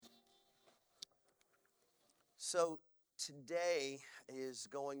So today is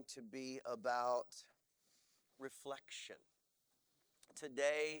going to be about reflection.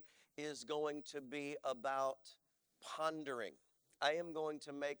 Today is going to be about pondering. I am going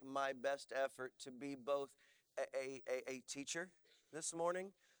to make my best effort to be both a teacher this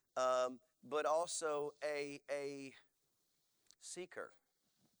morning, but also a seeker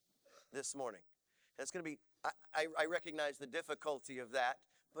this morning. It's going to be, I recognize the difficulty of that,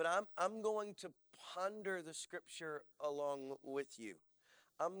 but I'm going to ponder the scripture along with you.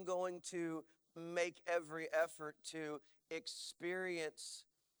 I'm going to make every effort to experience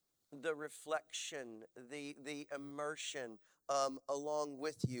the reflection, the immersion along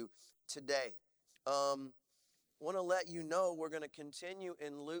with you today. Want to let you know we're going to continue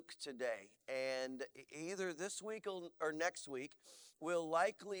in Luke today, and either this week or next week will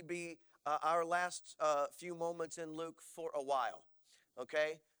likely be our last few moments in Luke for a while,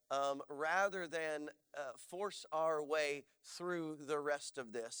 okay? Rather than force our way through the rest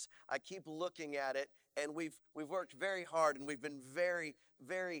of this, I keep looking at it, and we've worked very hard, and we've been very,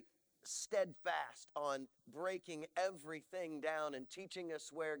 very steadfast on breaking everything down and teaching us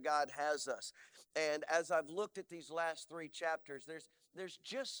where God has us. And as I've looked at these last three chapters, there's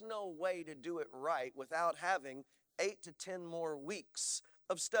just no way to do it right without having 8 to 10 more weeks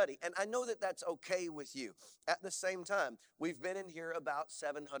of study. And I know that that's okay with you. At the same time, we've been in here about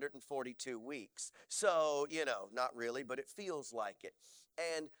 742 weeks. So, not really, but it feels like it.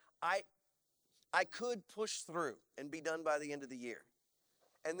 And I could push through and be done by the end of the year.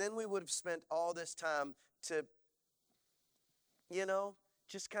 And then we would have spent all this time to,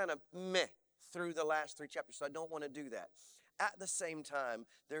 just kind of meh through the last three chapters. So I don't want to do that. At the same time,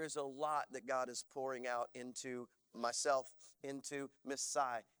 there is a lot that God is pouring out into myself, into Miss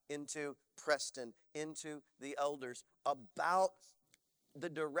Sy, into Preston, into the elders about the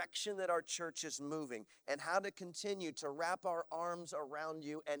direction that our church is moving and how to continue to wrap our arms around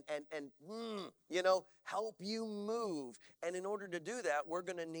you and help you move. And in order to do that, we're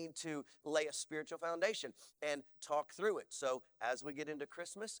going to need to lay a spiritual foundation and talk through it. So as we get into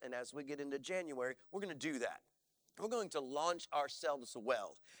Christmas and as we get into January, we're going to do that. We're going to launch ourselves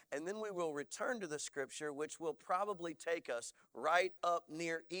well. And then we will return to the scripture, which will probably take us right up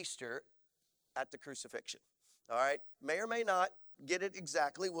near Easter at the crucifixion. All right? May or may not get it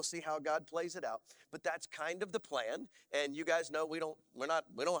exactly. We'll see how God plays it out. But that's kind of the plan. And you guys know we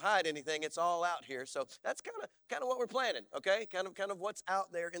don't hide anything. It's all out here. So that's kind of what we're planning, okay? Kind of what's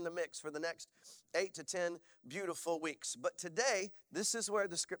out there in the mix for the next 8 to 10 beautiful weeks. But today, this is where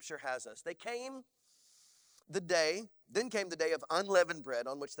the scripture has us. Then came the day of unleavened bread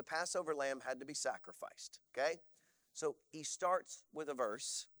on which the Passover lamb had to be sacrificed, okay? So he starts with a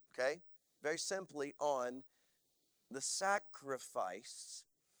verse, okay? Very simply on the sacrifice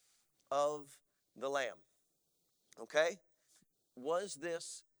of the lamb, okay? Was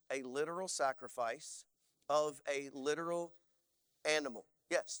this a literal sacrifice of a literal animal?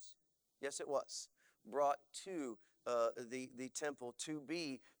 Yes, it was. Brought to the temple to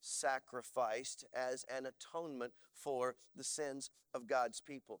be sacrificed as an atonement for the sins of God's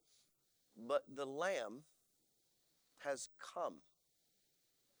people. But the lamb has come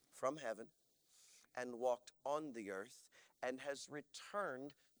from heaven and walked on the earth and has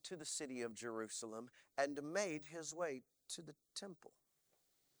returned to the city of Jerusalem and made his way to the temple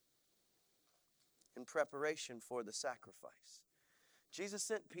in preparation for the sacrifice. Jesus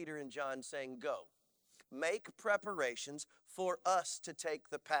sent Peter and John saying, "Go, make preparations for us to take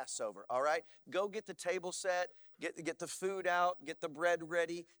the Passover," all right? Go get the table set, get the food out, get the bread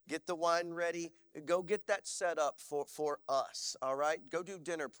ready, get the wine ready. Go get that set up for us, all right? Go do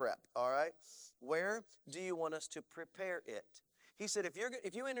dinner prep, all right? Where do you want us to prepare it? He said,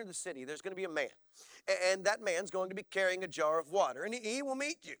 if you enter the city, there's going to be a man, and that man's going to be carrying a jar of water, and he will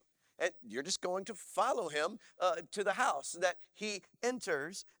meet you. And you're just going to follow him to the house that he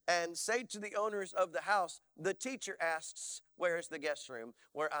enters and say to the owners of the house, "The teacher asks, where is the guest room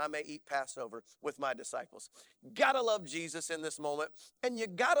where I may eat Passover with my disciples?" Gotta love Jesus in this moment. And you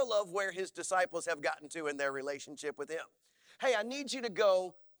gotta love where his disciples have gotten to in their relationship with him. Hey, I need you to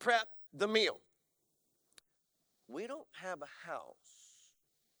go prep the meal. We don't have a house.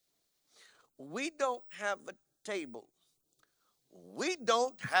 We don't have a table. We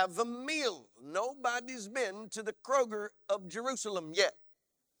don't have a meal. Nobody's been to the Kroger of Jerusalem yet.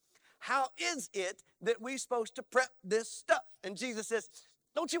 How is it that we're supposed to prep this stuff? And Jesus says,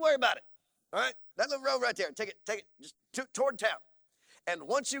 don't you worry about it. All right? That little road right there, take it just toward town. And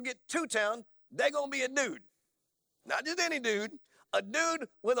once you get to town, there's going to be a dude. Not just any dude, a dude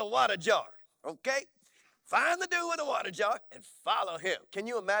with a water jar. Okay? Find the dude with the water jar and follow him. Can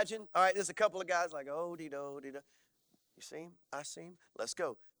you imagine? All right, there's a couple of guys like, oh, dee-do, dee-do. You see him? I see him. Let's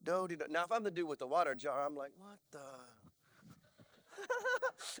go. Do-dee-do. Now, if I'm the dude with the water jar, I'm like, what the?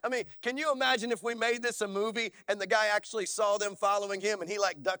 I mean, can you imagine if we made this a movie and the guy actually saw them following him and he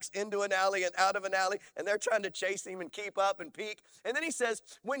like ducks into an alley and out of an alley and they're trying to chase him and keep up and peek. And then he says,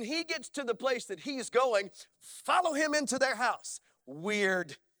 when he gets to the place that he's going, follow him into their house.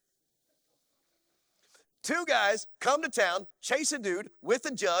 Weird. Two guys come to town, chase a dude with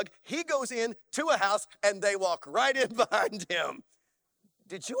a jug. He goes in to a house and they walk right in behind him.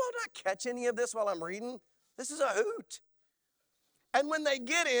 Did you all not catch any of this while I'm reading? This is a hoot. And when they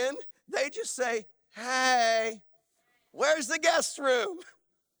get in, they just say, hey, where's the guest room?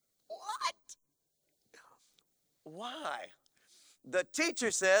 What? Why? The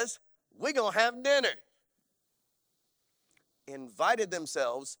teacher says, we're going to have dinner. Invited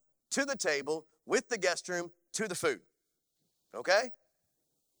themselves to the table with the guest room to the food. Okay?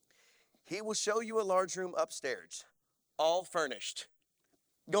 He will show you a large room upstairs, all furnished.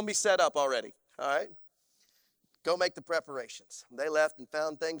 Going to be set up already, all right? Go make the preparations. They left and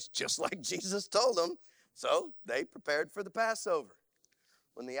found things just like Jesus told them, so they prepared for the Passover.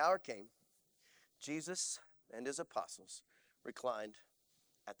 When the hour came, Jesus and his apostles reclined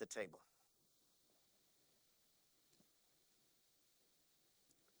at the table.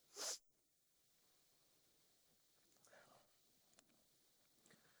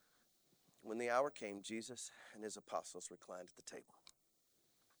 When the hour came, Jesus and his apostles reclined at the table.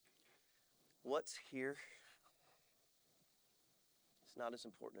 What's here is not as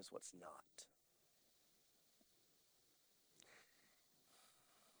important as what's not.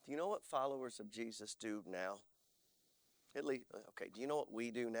 Do you know what followers of Jesus do now? At least, okay, do you know what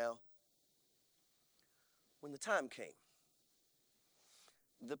we do now? When the time came,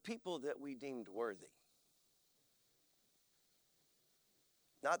 the people that we deemed worthy,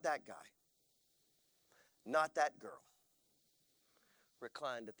 not that guy, not that girl,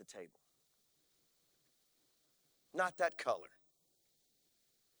 reclined at the table. Not that color.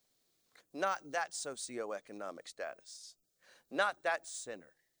 Not that socioeconomic status. Not that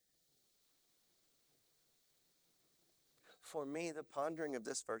sinner. For me, the pondering of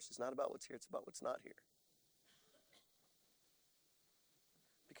this verse is not about what's here, it's about what's not here.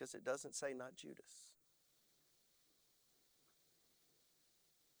 Because it doesn't say not Judas.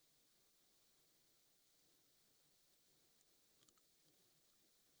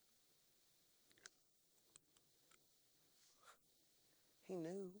 He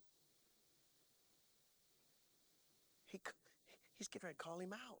knew. He's getting ready to call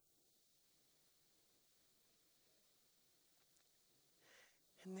him out.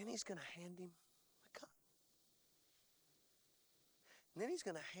 And then he's going to hand him the cup. And then he's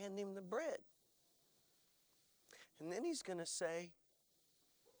going to hand him the bread. And then he's going to say,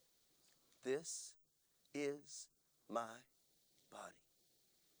 this is my body.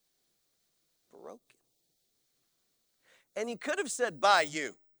 Broken. And he could have said, by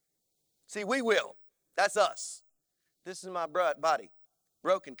you. See, we will. That's us. This is my body.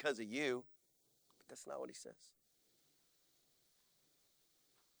 Broken because of you. But that's not what he says.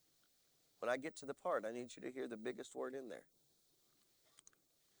 When I get to the part, I need you to hear the biggest word in there.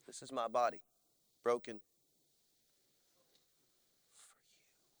 This is my body. Broken for you.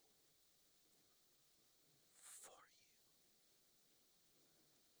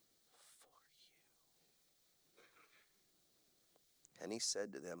 And he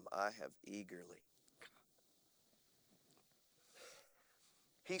said to them, I have eagerly.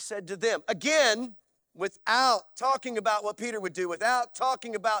 He said to them, again, without talking about what Peter would do, without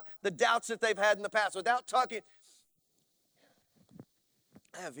talking about the doubts that they've had in the past, without talking,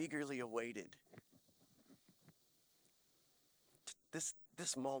 I have eagerly awaited this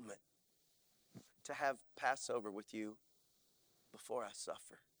moment to have Passover with you before I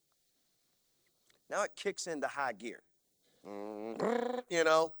suffer. Now it kicks into high gear. You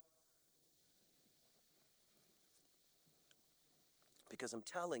know? Because I'm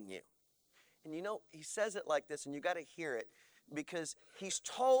telling you. And you know, he says it like this, and you got to hear it, because he's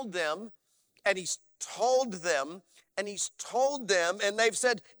told them, and he's told them, and he's told them, and they've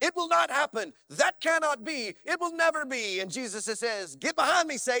said, it will not happen. That cannot be. It will never be. And Jesus says, get behind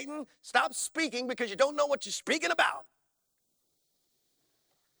me, Satan. Stop speaking because you don't know what you're speaking about.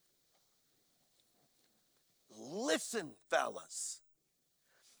 Listen, fellas.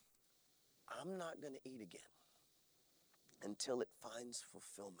 I'm not going to eat again until it finds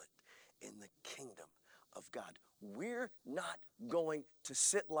fulfillment in the kingdom of God. We're not going to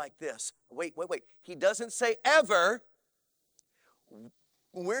sit like this. Wait. He doesn't say ever.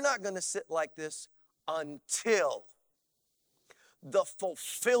 We're not going to sit like this until the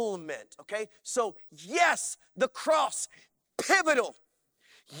fulfillment, okay? So yes, the cross, pivotal.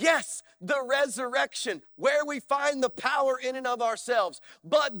 Yes, the resurrection, where we find the power in and of ourselves.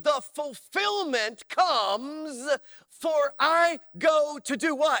 But the fulfillment comes, for I go to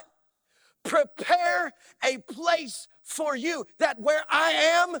do what? Prepare a place for you, that where I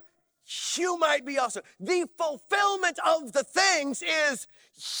am, you might be also. The fulfillment of the things is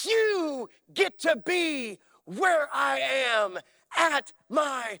you get to be where I am at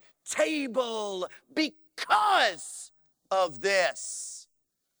my table because of this.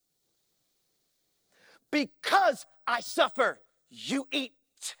 Because I suffer, you eat.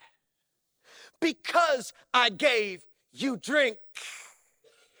 Because I gave, you drink.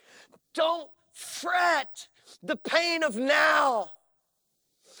 Don't fret the pain of now.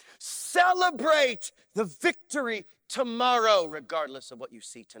 Celebrate the victory tomorrow, regardless of what you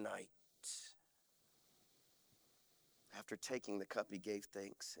see tonight. After taking the cup, he gave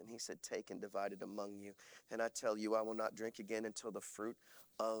thanks, and he said, take and divide it among you. And I tell you, I will not drink again until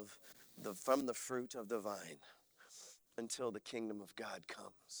from the fruit of the vine, until the kingdom of God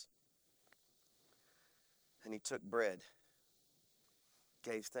comes. And he took bread,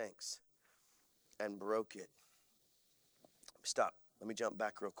 gave thanks, and broke it. Stop. Let me jump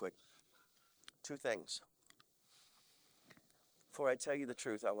back real quick. Two things. For I tell you the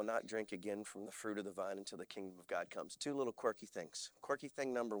truth, I will not drink again from the fruit of the vine until the kingdom of God comes. Two little quirky things. Quirky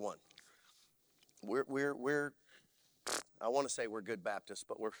thing number one. I want to say we're good Baptists,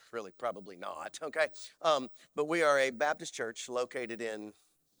 but we're really probably not, okay? But we are a Baptist church located in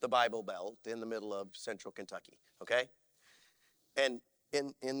the Bible Belt in the middle of central Kentucky, okay? And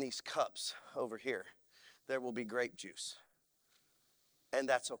in these cups over here, there will be grape juice. And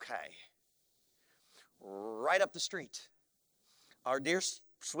that's okay. Right up the street, our dear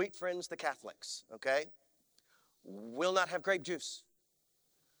sweet friends, the Catholics, okay, will not have grape juice.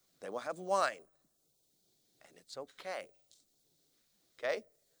 They will have wine. And it's okay. Okay?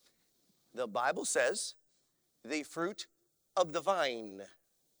 The Bible says the fruit of the vine.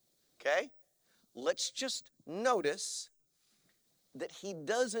 Okay? Let's just notice that he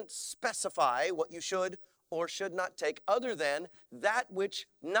doesn't specify what you should or should not take, other than that which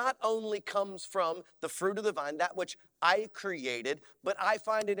not only comes from the fruit of the vine, that which I created, but I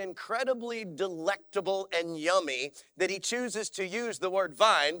find it incredibly delectable and yummy that he chooses to use the word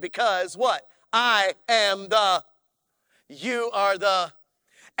vine, because what? I am you are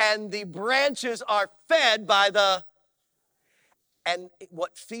and the branches are fed by and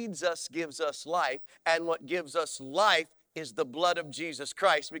what feeds us gives us life, and what gives us life is the blood of Jesus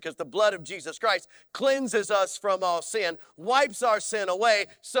Christ, because the blood of Jesus Christ cleanses us from all sin, wipes our sin away,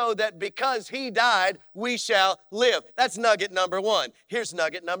 so that because he died, we shall live. That's nugget number one. Here's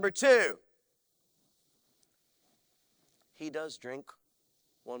nugget number two. He does drink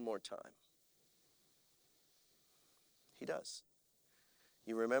one more time. He does.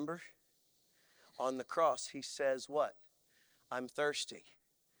 You remember? On the cross, he says what? I'm thirsty.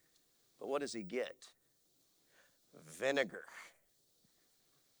 But what does he get? Vinegar.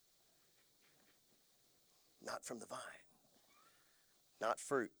 Not from the vine. Not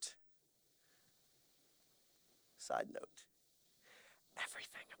fruit. Side note.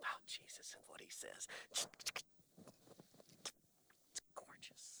 Everything about Jesus and what he says. It's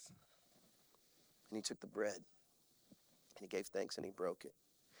gorgeous. And he took the bread. And he gave thanks and he broke it.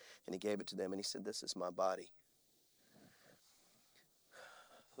 And he gave it to them and he said, this is my body.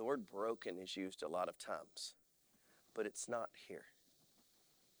 The word broken is used a lot of times, but it's not here.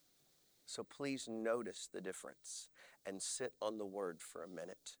 So please notice the difference and sit on the word for a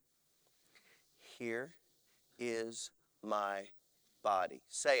minute. Here is my body.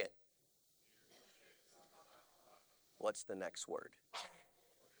 Say it. What's the next word?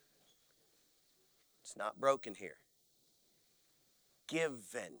 It's not broken here.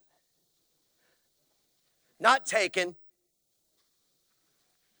 Given. Not taken.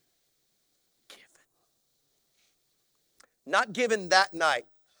 Given. Not given that night.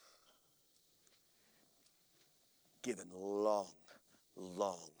 Given long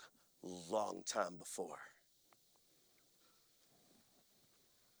time before.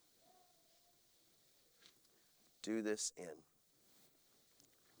 Do this in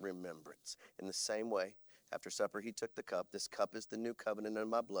remembrance. In the same way, after supper, he took the cup. This cup is the new covenant in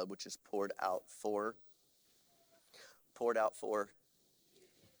my blood, which is poured out for.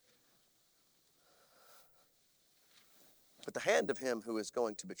 But the hand of him who is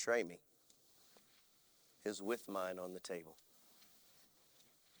going to betray me is with mine on the table.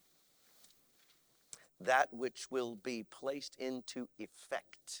 That which will be placed into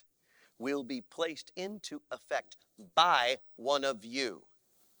effect will be placed into effect by one of you.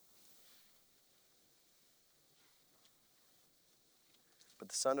 But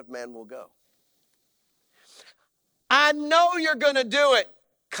the Son of Man will go. I know you're going to do it,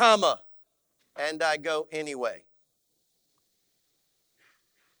 comma, and I go anyway.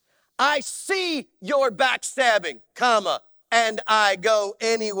 I see your backstabbing, comma, and I go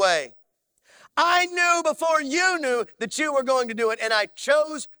anyway. I knew before you knew that you were going to do it, and I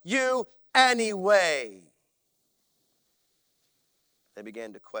chose you anyway. They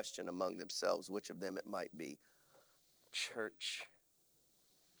began to question among themselves which of them it might be. Church,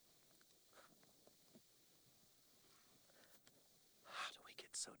 how do we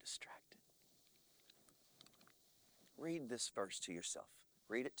get so distracted? Read this verse to yourself.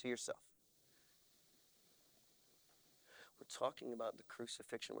 Read it to yourself. We're talking about the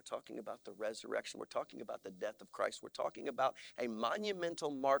crucifixion. We're talking about the resurrection. We're talking about the death of Christ. We're talking about a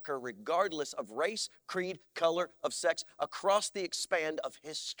monumental marker regardless of race, creed, color, of sex, across the expand of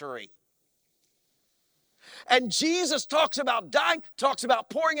history. And Jesus talks about dying, talks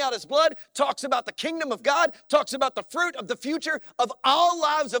about pouring out his blood, talks about the kingdom of God, talks about the fruit of the future of all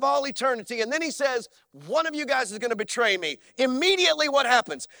lives of all eternity. And then he says, one of you guys is going to betray me. Immediately what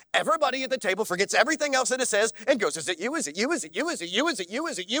happens? Everybody at the table forgets everything else that it says and goes, is it you? Is it you? Is it you? Is it you? Is it you?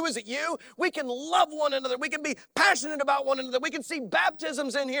 Is it you? Is it you? We can love one another. We can be passionate about one another. We can see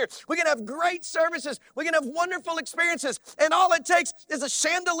baptisms in here. We can have great services. We can have wonderful experiences. And all it takes is a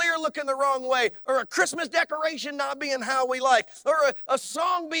chandelier looking the wrong way, or a Christmas decoration not being how we like, or a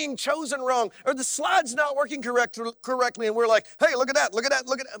song being chosen wrong, or the slides not working correctly, and we're like, hey, look at that, look at that,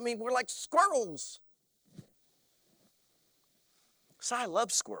 look at that. I mean, we're like squirrels. So I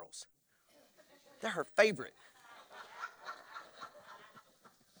love squirrels. They're her favorite.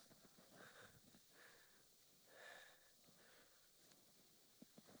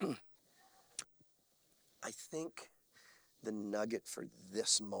 I think the nugget for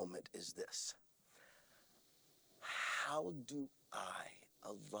this moment is this. How do I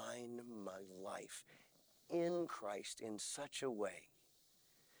align my life in Christ in such a way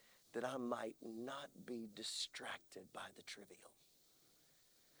that I might not be distracted by the trivial?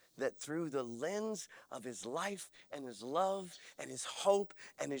 That through the lens of his life and his love and his hope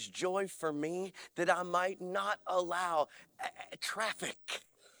and his joy for me, that I might not allow traffic.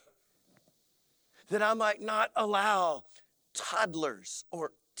 That I might not allow toddlers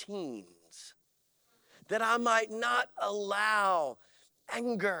or teens. That I might not allow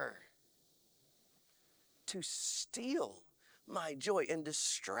anger to steal my joy and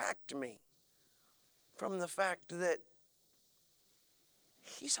distract me from the fact that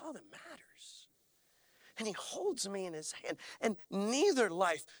he's all that matters. And he holds me in his hand. And neither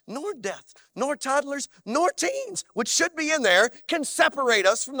life, nor death, nor toddlers, nor teens, which should be in there, can separate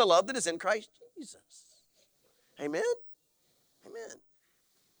us from the love that is in Christ Jesus. Amen? Amen.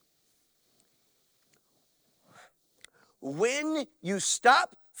 When you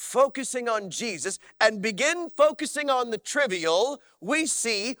stop focusing on Jesus and begin focusing on the trivial, we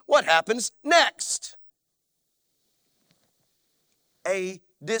see what happens next. A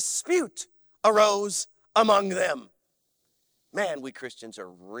dispute arose among them. Man, we Christians are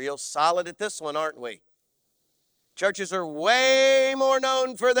real solid at this one, aren't we? Churches are way more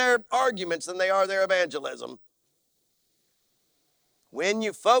known for their arguments than they are their evangelism. When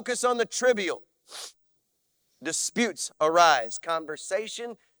you focus on the trivial, disputes arise,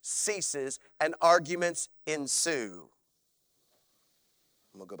 conversation ceases, and arguments ensue.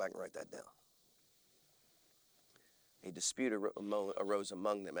 I'm going to go back and write that down. A dispute arose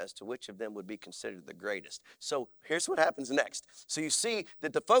among them as to which of them would be considered the greatest. So here's what happens next. So you see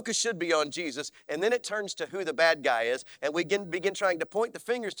that the focus should be on Jesus, and then it turns to who the bad guy is, and we begin trying to point the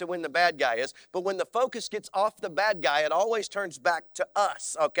fingers to when the bad guy is. But when the focus gets off the bad guy, it always turns back to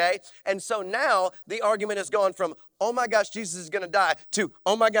us, okay? And so now the argument has gone from, oh my gosh, Jesus is going to die, to,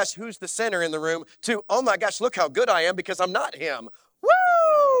 oh my gosh, who's the sinner in the room, to, oh my gosh, look how good I am because I'm not him.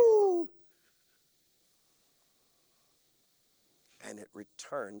 Woo! And it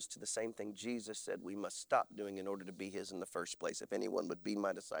returns to the same thing Jesus said we must stop doing in order to be his in the first place. If anyone would be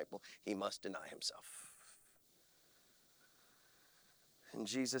my disciple, he must deny himself. And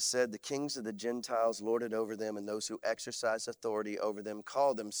Jesus said, the kings of the Gentiles lord it over them, and those who exercise authority over them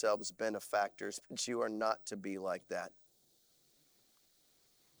call themselves benefactors, but you are not to be like that.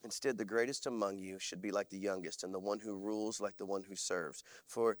 Instead, the greatest among you should be like the youngest, and the one who rules like the one who serves.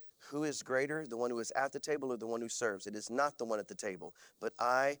 For who is greater, the one who is at the table or the one who serves? It is not the one at the table, but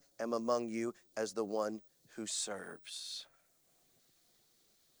I am among you as the one who serves.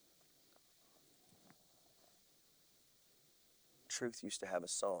 Truth used to have a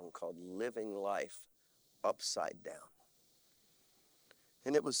song called Living Life Upside Down.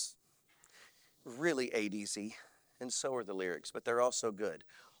 And it was really 80s-y, and so are the lyrics, but they're also good.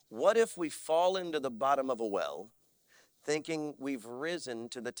 What if we fall into the bottom of a well thinking we've risen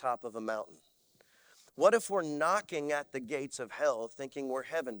to the top of a mountain? What if we're knocking at the gates of hell thinking we're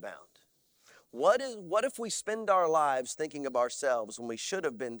heaven bound? What if we spend our lives thinking of ourselves when we should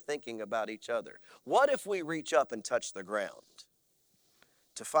have been thinking about each other? What if we reach up and touch the ground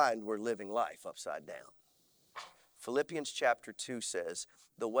to find we're living life upside down? Philippians chapter 2 says,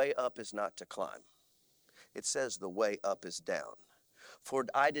 the way up is not to climb. It says the way up is down. For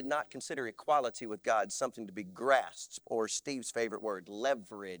I did not consider equality with God something to be grasped, or Steve's favorite word,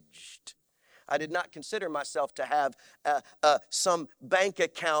 leveraged. I did not consider myself to have some bank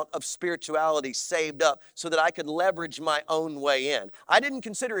account of spirituality saved up so that I could leverage my own way in. I didn't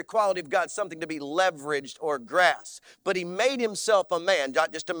consider equality of God something to be leveraged or grasped. But he made himself a man,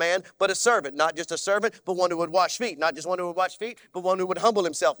 not just a man, but a servant. Not just a servant, but one who would wash feet. Not just one who would wash feet, but one who would humble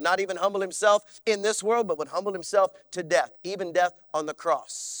himself. Not even humble himself in this world, but would humble himself to death, even death on the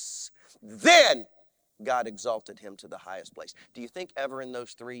cross. Then God exalted him to the highest place. Do you think ever in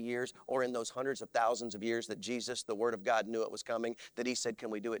those 3 years or in those hundreds of thousands of years that Jesus, the Word of God, knew it was coming, that he said,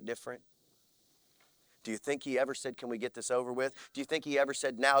 can we do it different? Do you think he ever said, can we get this over with? Do you think he ever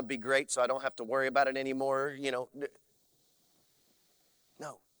said, now it'd be great so I don't have to worry about it anymore?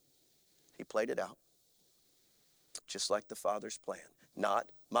 No. He played it out. Just like the Father's plan. Not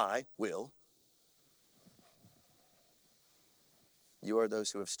my will. You are those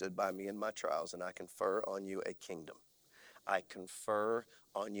who have stood by me in my trials, and I confer on you a kingdom. I confer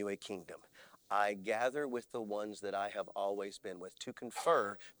on you a kingdom. I gather with the ones that I have always been with. To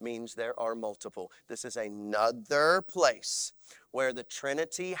confer means there are multiple. This is another place where the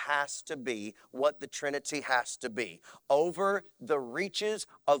Trinity has to be what the Trinity has to be. Over the reaches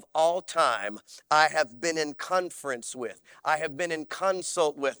of all time, I have been in conference with, I have been in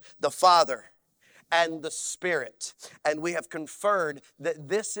consult with the Father and the Spirit. And we have conferred that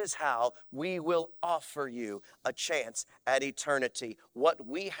this is how we will offer you a chance at eternity. What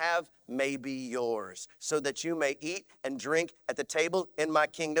we have may be yours, so that you may eat and drink at the table in my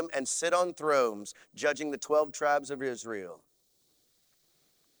kingdom and sit on thrones, judging the 12 tribes of Israel.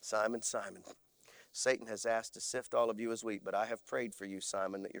 Simon, Simon, Satan has asked to sift all of you as wheat, but I have prayed for you,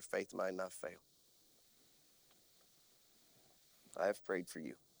 Simon, that your faith might not fail. I have prayed for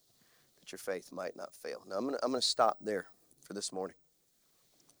you, that your faith might not fail. Now, I'm going to stop there for this morning.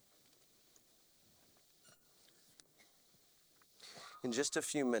 In just a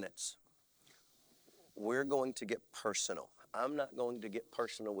few minutes, we're going to get personal. I'm not going to get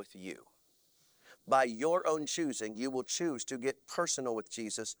personal with you. By your own choosing, you will choose to get personal with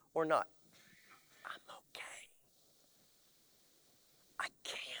Jesus or not. I'm okay. I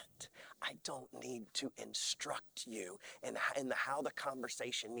can't. I don't need to instruct you in how the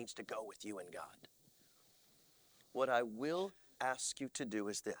conversation needs to go with you and God. What I will ask you to do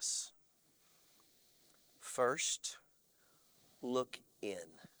is this. First, look in.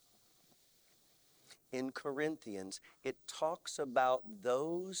 In Corinthians, it talks about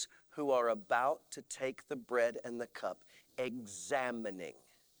those who are about to take the bread and the cup, examining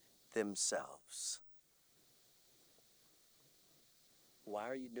themselves. Why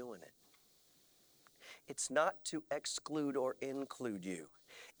are you doing it? It's not to exclude or include you.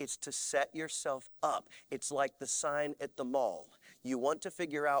 It's to set yourself up. It's like the sign at the mall. You want to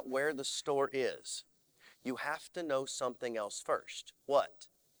figure out where the store is. You have to know something else first. What?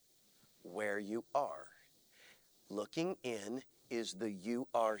 Where you are. Looking in is the you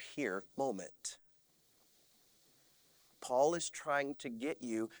are here moment. Paul is trying to get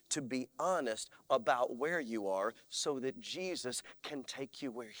you to be honest about where you are so that Jesus can take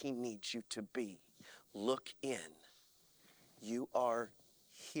you where he needs you to be. Look in. You are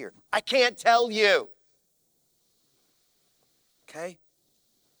here. I can't tell you. Okay?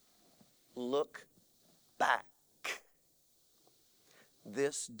 Look back.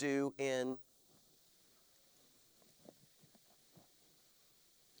 This do in.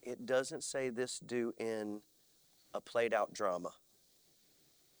 It doesn't say this do in a played out drama.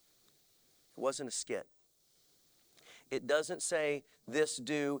 It wasn't a skit. It doesn't say this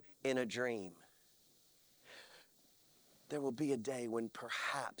do in a dream. There will be a day when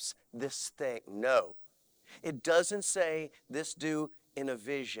perhaps this thing, no. It doesn't say this do in a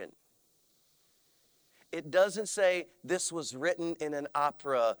vision. It doesn't say this was written in an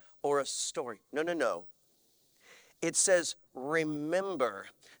opera or a story. No. It says, remember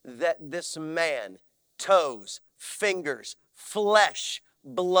that this man, toes, fingers, flesh,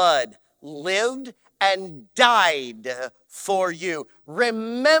 blood, lived and died for you.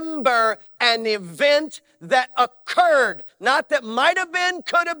 Remember an event that occurred, not that might have been,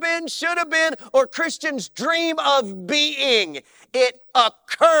 could have been, should have been, or Christians dream of being. It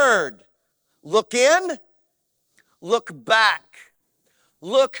occurred. Look in, look back,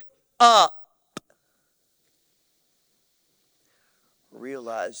 look up.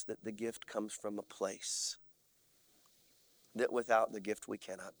 Realize that the gift comes from a place that without the gift we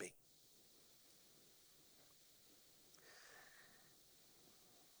cannot be.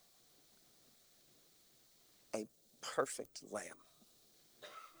 A perfect lamb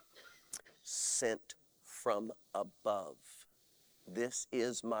sent from above. This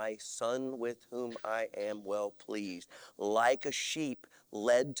is my son with whom I am well pleased. Like a sheep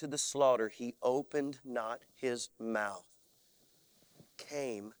led to the slaughter, he opened not his mouth.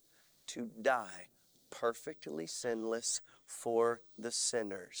 Came to die perfectly sinless for the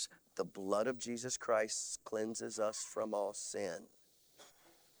sinners. The blood of Jesus Christ cleanses us from all sin.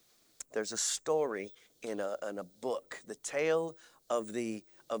 There's a story in a book, the tale of the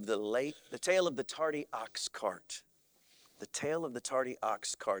tale of the tardy ox cart. The Tale of the Tardy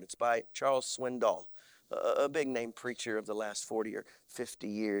Ox Cart. It's by Charles Swindoll, a big name preacher of the last 40 or 50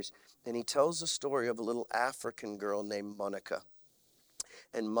 years. And he tells the story of a little African girl named Monica.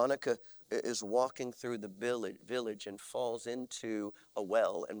 And Monica is walking through the village and falls into a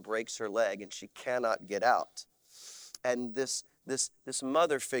well and breaks her leg, and she cannot get out. And this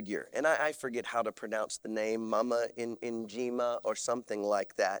mother figure, and I forget how to pronounce the name, Mama Njima or something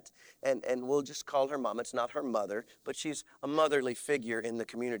like that, and we'll just call her Mama. It's not her mother, but she's a motherly figure in the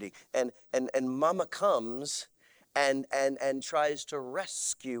community. And Mama comes and tries to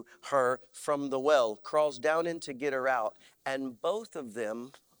rescue her from the well, crawls down in to get her out, and both of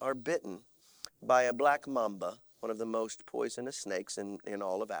them are bitten by a black mamba, one of the most poisonous snakes in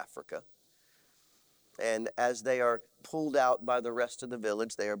all of Africa. And as they are pulled out by the rest of the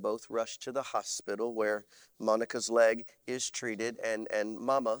village, they are both rushed to the hospital where Monica's leg is treated, and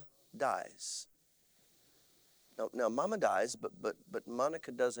Mama dies. Now Mama dies, but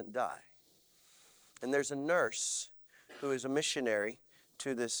Monica doesn't die. And there's a nurse who is a missionary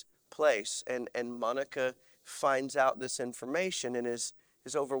to this place, and Monica finds out this information and is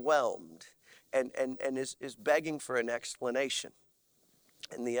overwhelmed and is begging for an explanation.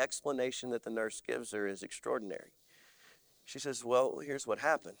 And the explanation that the nurse gives her is extraordinary. She says, well, here's what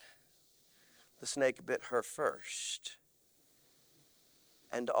happened. The snake bit her first,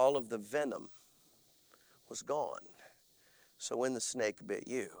 and all of the venom was gone. So when the snake bit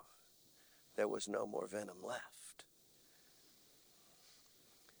you, there was no more venom left.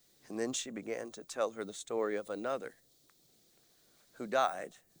 And then she began to tell her the story of another who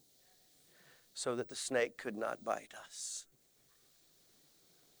died so that the snake could not bite us.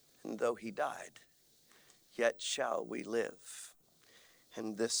 And though he died, yet shall we live.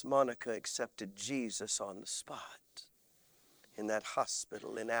 And this Monica accepted Jesus on the spot in that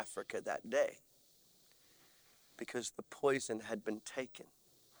hospital in Africa that day because the poison had been taken.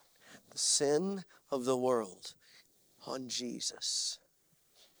 The sin of the world on Jesus.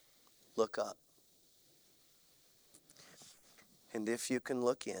 Look up. And if you can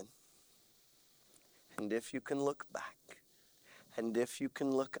look in, and if you can look back, and if you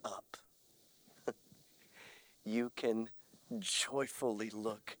can look up, you can joyfully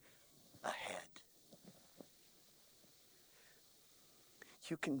look ahead.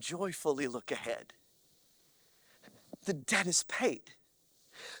 You can joyfully look ahead. The debt is paid.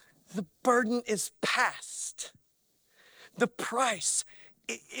 The burden is past. The price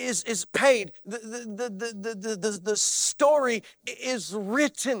is paid. The story is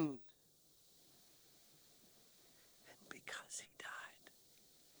written.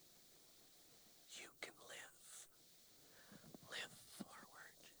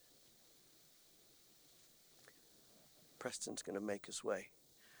 Preston's going to make his way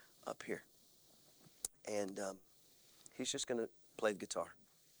up here. And he's just going to play the guitar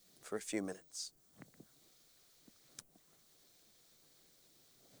for a few minutes.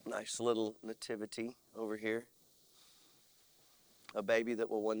 Nice little nativity over here. A baby that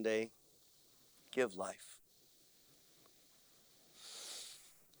will one day give life.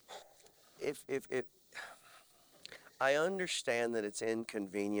 If I understand that it's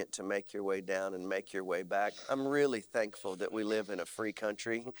inconvenient to make your way down and make your way back. I'm really thankful that we live in a free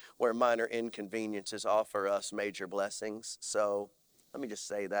country where minor inconveniences offer us major blessings. So let me just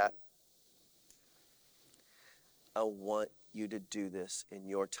say that. I want you to do this in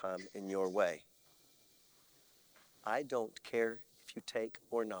your time, in your way. I don't care if you take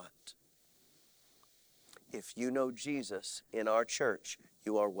or not. If you know Jesus in our church,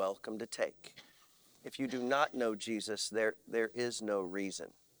 you are welcome to take. If you do not know Jesus, there is no reason.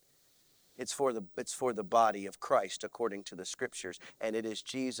 It's for the body of Christ according to the scriptures. And it is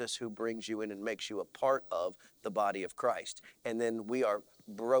Jesus who brings you in and makes you a part of the body of Christ. And then we are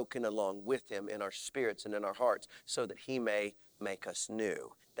broken along with him in our spirits and in our hearts so that he may make us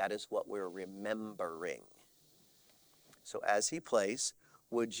new. That is what we're remembering. So as he plays,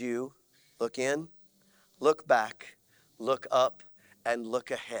 would you look in, look back, look up, and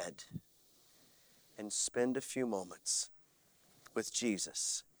look ahead, and spend a few moments with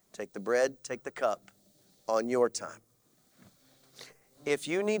Jesus. Take the bread, take the cup on your time. If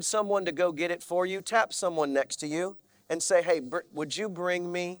you need someone to go get it for you, tap someone next to you and say, hey, would you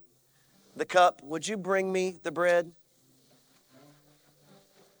bring me the cup? Would you bring me the bread?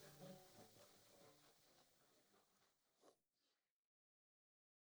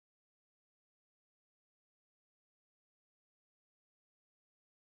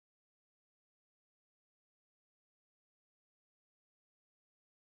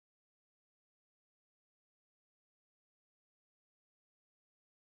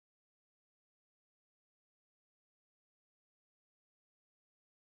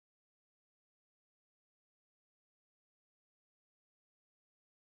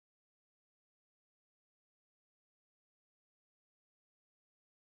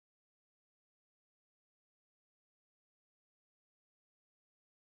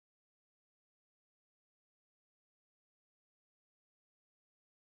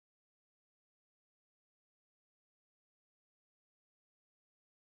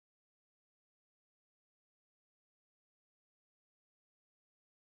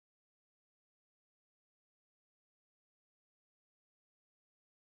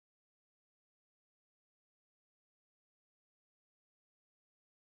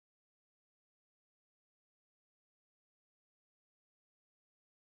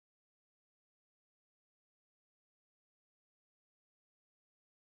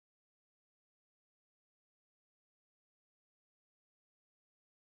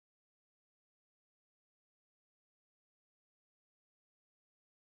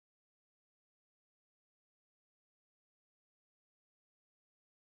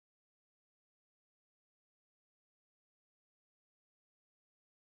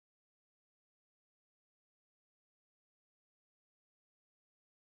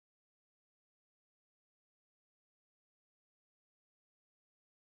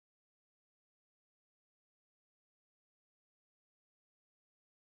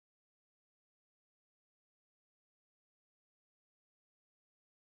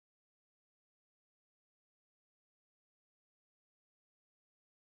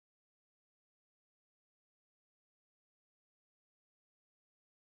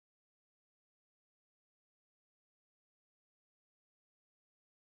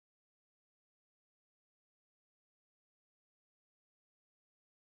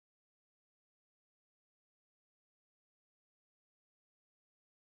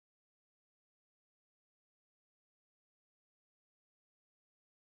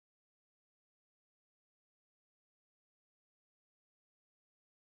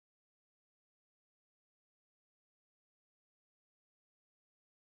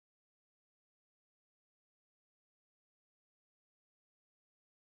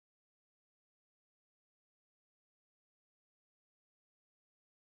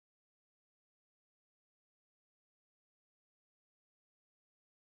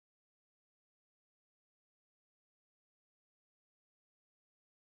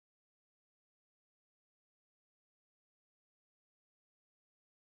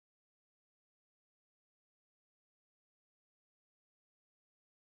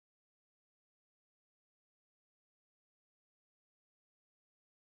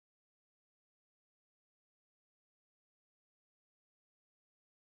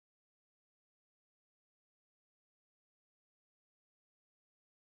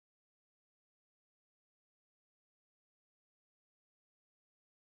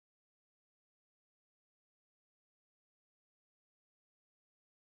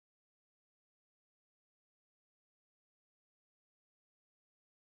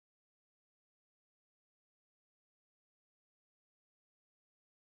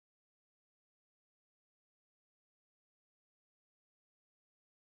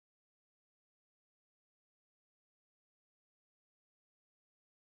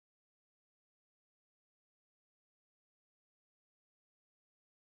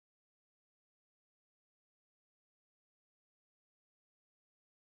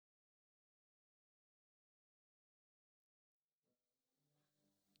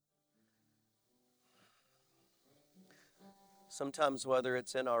 Sometimes, whether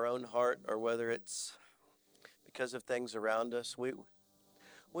it's in our own heart or whether it's because of things around us, we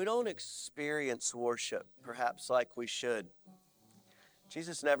don't experience worship perhaps like we should.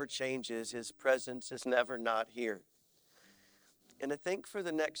 Jesus never changes. His presence is never not here. And I think for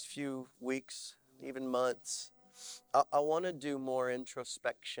the next few weeks, even months, I want to do more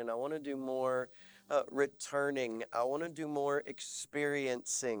introspection. I want to do more returning. I want to do more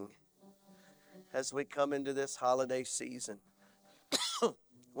experiencing as we come into this holiday season. I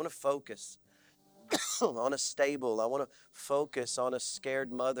want to focus on a stable. I want to focus on a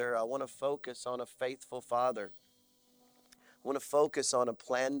scared mother. I want to focus on a faithful father. I want to focus on a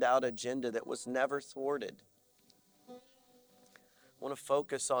planned out agenda that was never thwarted. I want to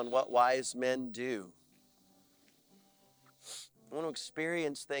focus on what wise men do. I want to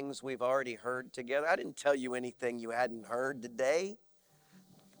experience things we've already heard together. I didn't tell you anything you hadn't heard today.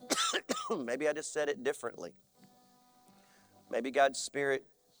 Maybe I just said it differently. Maybe God's Spirit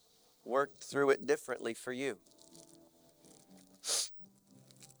worked through it differently for you.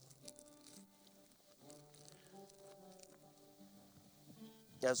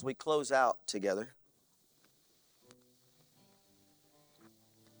 As we close out together,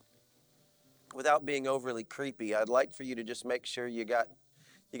 without being overly creepy, I'd like for you to just make sure you got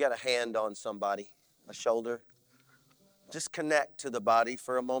a hand on somebody, a shoulder. Just connect to the body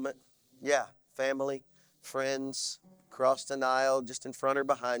for a moment. Yeah, family, friends, across an aisle, just in front or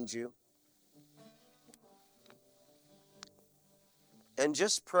behind you. And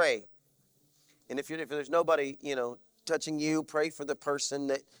just pray. And if there's nobody, touching you, pray for the person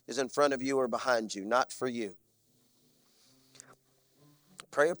that is in front of you or behind you, not for you.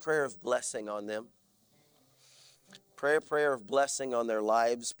 Pray a prayer of blessing on them. Pray a prayer of blessing on their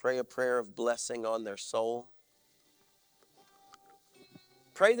lives. Pray a prayer of blessing on their soul.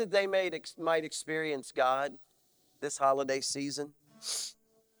 Pray that they might experience God this holiday season.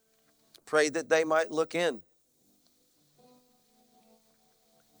 Pray that they might look in,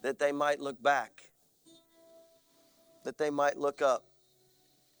 that they might look back, that they might look up,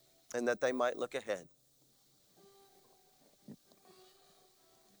 and that they might look ahead.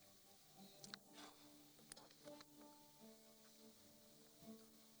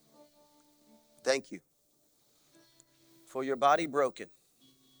 Thank you for your body broken,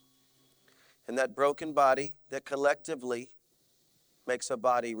 and that broken body that collectively makes a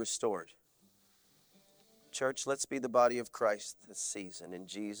body restored. Church, let's be the body of Christ this season. In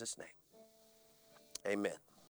Jesus' name, amen.